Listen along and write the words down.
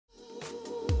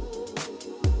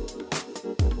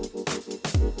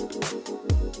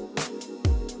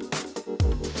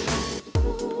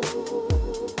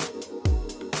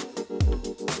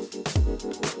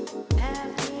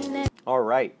All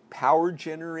right, power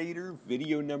generator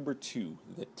video number 2,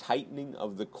 the tightening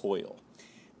of the coil.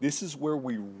 This is where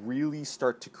we really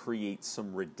start to create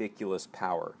some ridiculous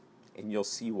power, and you'll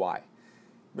see why.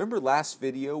 Remember last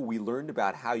video we learned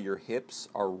about how your hips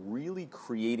are really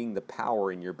creating the power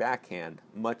in your backhand,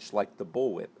 much like the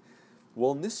bullwhip.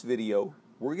 Well, in this video,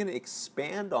 we're going to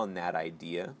expand on that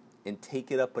idea and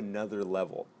take it up another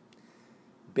level.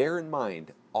 Bear in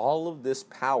mind, all of this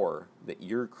power that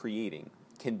you're creating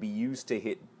can be used to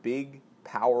hit big,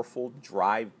 powerful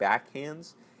drive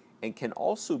backhands and can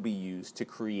also be used to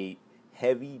create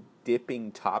heavy,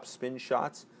 dipping topspin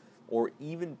shots or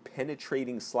even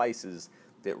penetrating slices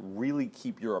that really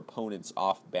keep your opponents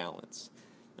off balance.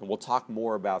 And we'll talk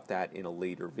more about that in a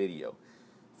later video.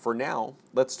 For now,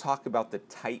 let's talk about the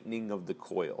tightening of the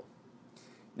coil.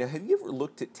 Now, have you ever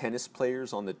looked at tennis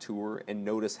players on the tour and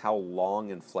noticed how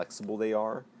long and flexible they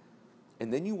are?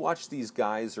 And then you watch these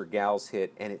guys or gals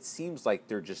hit, and it seems like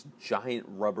they're just giant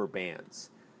rubber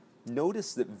bands.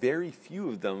 Notice that very few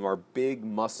of them are big,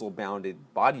 muscle-bounded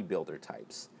bodybuilder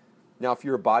types. Now, if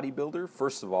you're a bodybuilder,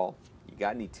 first of all, you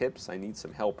got any tips? I need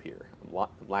some help here. I'm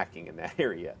lacking in that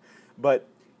area. But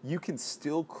you can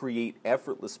still create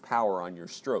effortless power on your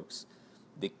strokes.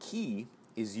 The key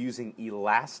is using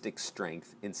elastic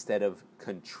strength instead of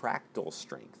contractile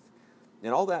strength.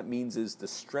 And all that means is the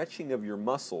stretching of your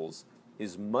muscles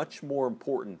is much more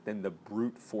important than the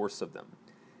brute force of them.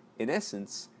 In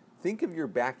essence, think of your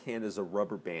backhand as a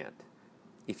rubber band.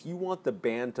 If you want the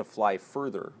band to fly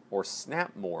further or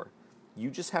snap more,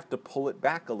 you just have to pull it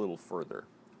back a little further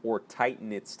or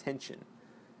tighten its tension.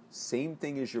 Same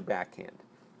thing as your backhand.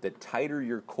 The tighter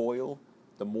your coil,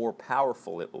 the more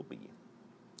powerful it will be.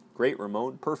 Great,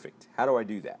 Ramon. Perfect. How do I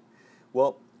do that?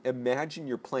 Well, imagine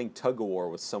you're playing tug-of-war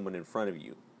with someone in front of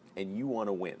you and you want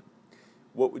to win.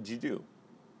 What would you do?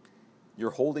 You're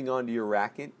holding onto your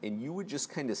racket and you would just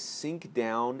kind of sink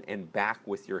down and back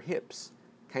with your hips,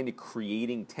 kind of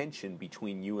creating tension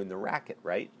between you and the racket,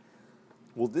 right?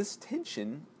 Well, this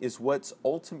tension is what's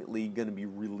ultimately going to be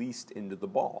released into the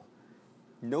ball.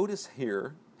 Notice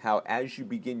here how as you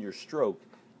begin your stroke,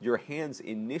 your hands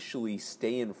initially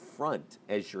stay in front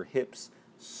as your hips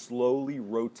slowly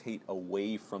rotate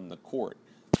away from the court,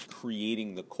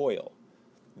 creating the coil.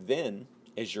 Then,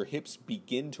 as your hips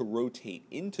begin to rotate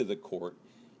into the court,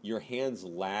 your hands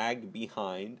lag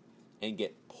behind and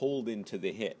get pulled into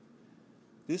the hit.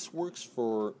 This works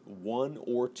for one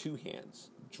or two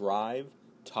hands, drive,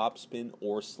 topspin,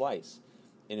 or slice,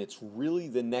 and it's really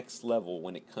the next level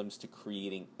when it comes to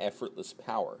creating effortless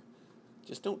power.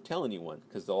 Just don't tell anyone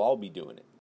because they'll all be doing it.